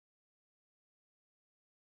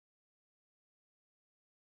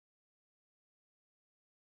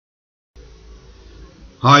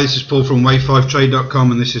Hi, this is Paul from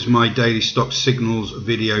Wave5trade.com, and this is my daily stock signals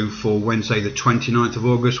video for Wednesday the 29th of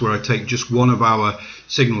August, where I take just one of our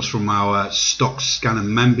signals from our stock scanner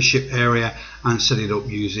membership area and set it up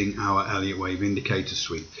using our Elliott Wave indicator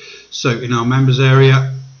suite. So in our members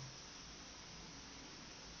area,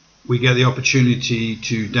 we get the opportunity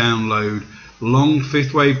to download long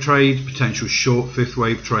fifth wave trades, potential short fifth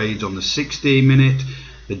wave trades on the 60-minute,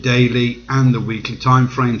 the daily and the weekly time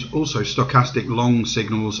frames, also stochastic long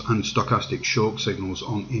signals and stochastic short signals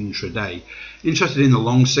on intraday. Interested in the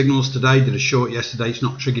long signals today, did a short yesterday, it's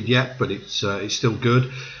not triggered yet, but it's still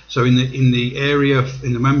good. So in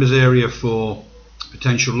the members area for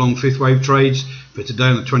potential long fifth wave trades for today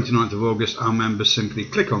on the 29th of August, our members simply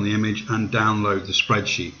click on the image and download the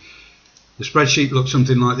spreadsheet. The spreadsheet looks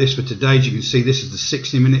something like this for today. As you can see, this is the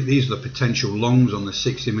 60-minute. These are the potential longs on the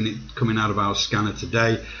 60-minute coming out of our scanner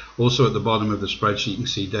today. Also at the bottom of the spreadsheet, you can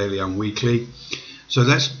see daily and weekly. So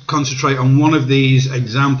let's concentrate on one of these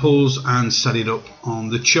examples and set it up on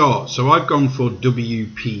the chart. So I've gone for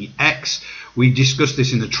WPX. We discussed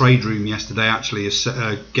this in the trade room yesterday, actually, as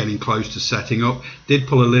getting close to setting up. Did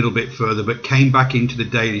pull a little bit further, but came back into the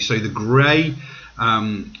daily. So the grey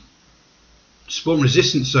support and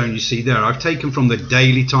resistance zone you see there, I've taken from the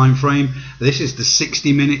daily time frame. This is the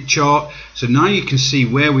 60-minute chart. So now you can see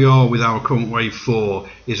where we are with our current wave 4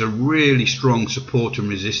 is a really strong support and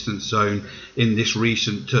resistance zone in this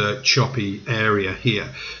recent choppy area here.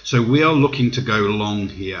 So we are looking to go long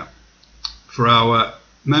here. For our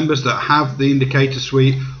members that have the indicator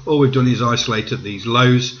suite, all we've done is isolate at these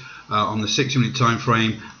lows on the 60-minute time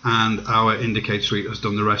frame, and our indicator suite has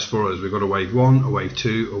done the rest for us. We've got a wave 1, a wave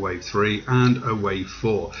 2, a wave 3 and a wave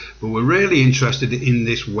 4, but we're really interested in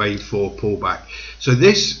this wave 4 pullback. So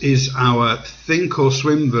this is our think or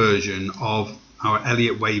swim version of our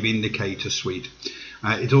Elliott Wave indicator suite.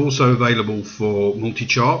 It's also available for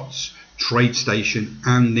multi-charts, TradeStation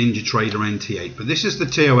and NinjaTrader NT8, but this is the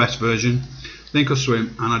TOS version, think or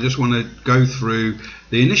swim, and I just want to go through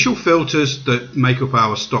the initial filters that make up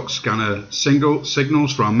our stock scanner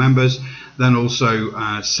signals for our members, then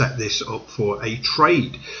also set this up for a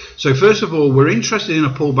trade. So first of all, we're interested in a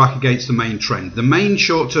pullback against the main trend. The main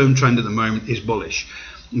short-term trend at the moment is bullish.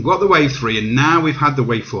 We've got the wave 3 and now we've had the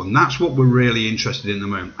wave 4, and that's what we're really interested in at the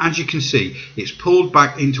moment. As you can see, it's pulled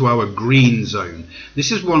back into our green zone.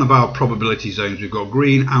 This is one of our probability zones. We've got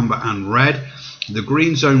green, amber and red. The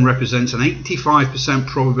green zone represents an 85%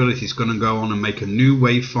 probability it's going to go on and make a new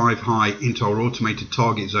wave 5 high into our automated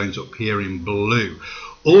target zones up here in blue.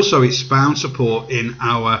 Also, it's found support in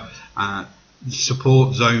our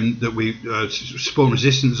support zone that support and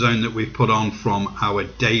resistance zone that we've put on from our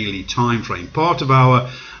daily time frame, part of our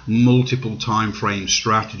multiple time frame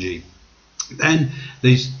strategy. Then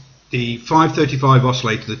there's the 535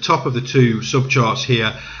 oscillator, the top of the two subcharts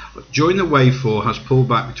here, during the wave 4 has pulled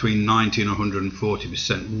back between 90 and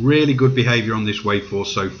 140%. Really good behavior on this wave 4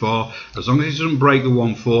 so far. As long as it doesn't break the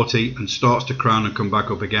 140 and starts to crown and come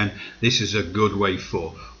back up again, this is a good wave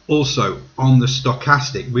 4. Also on the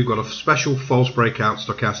stochastic, we've got a special false breakout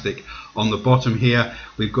stochastic on the bottom here.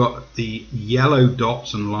 We've got the yellow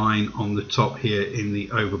dots and line on the top here in the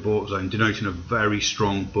overbought zone, denoting a very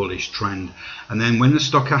strong bullish trend. And then when the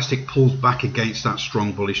stochastic pulls back against that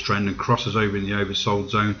strong bullish trend and crosses over in the oversold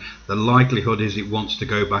zone, the likelihood is it wants to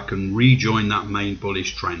go back and rejoin that main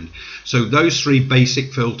bullish trend. So those three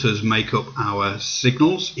basic filters make up our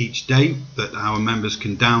signals each day that our members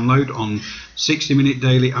can download on 60-minute,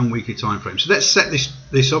 daily and weekly time frames. So let's set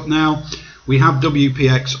this up now. We have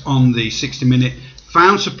WPX on the 60-minute,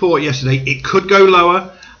 found support yesterday. It could go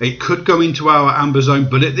lower, it could go into our amber zone,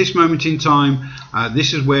 but at this moment in time,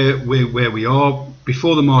 this is where we are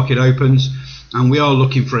before the market opens, and we are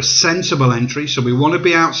looking for a sensible entry. So we want to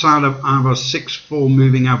be outside of our 6-4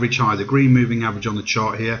 moving average high, the green moving average on the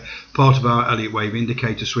chart here, part of our Elliott Wave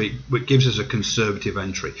indicator suite, which gives us a conservative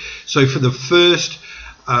entry. So for the first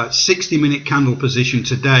 60-minute candle position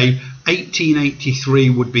today,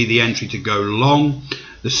 1883 would be the entry to go long.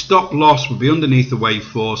 The stop loss would be underneath the wave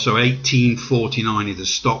 4, so 1849 is the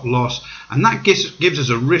stop loss, and that gives us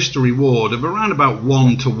a risk to reward of around about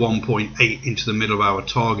 1 to 1.8 into the middle of our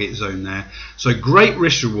target zone there. So great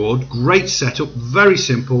risk reward, great setup, very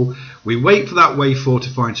simple. We wait for that wave 4 to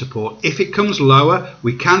find support. If it comes lower,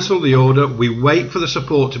 we cancel the order, we wait for the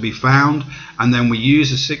support to be found, and then we use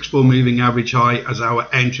the 6-4 moving average high as our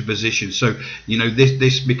entry position. So you know,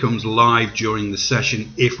 this becomes live during the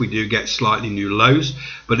session if we do get slightly new lows,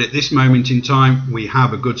 but at this moment in time we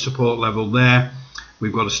have a good support level there.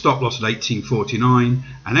 We've got a stop loss at 18.49,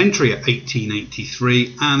 an entry at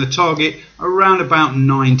 18.83, and the target around about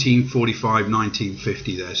 19.45,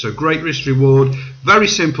 19.50 there. So great risk reward, very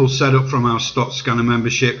simple setup from our stock scanner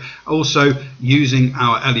membership. Also using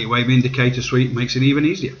our Elliott Wave indicator suite makes it even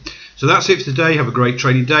easier. So that's it for today. Have a great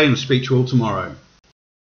trading day, and I'll speak to you all tomorrow.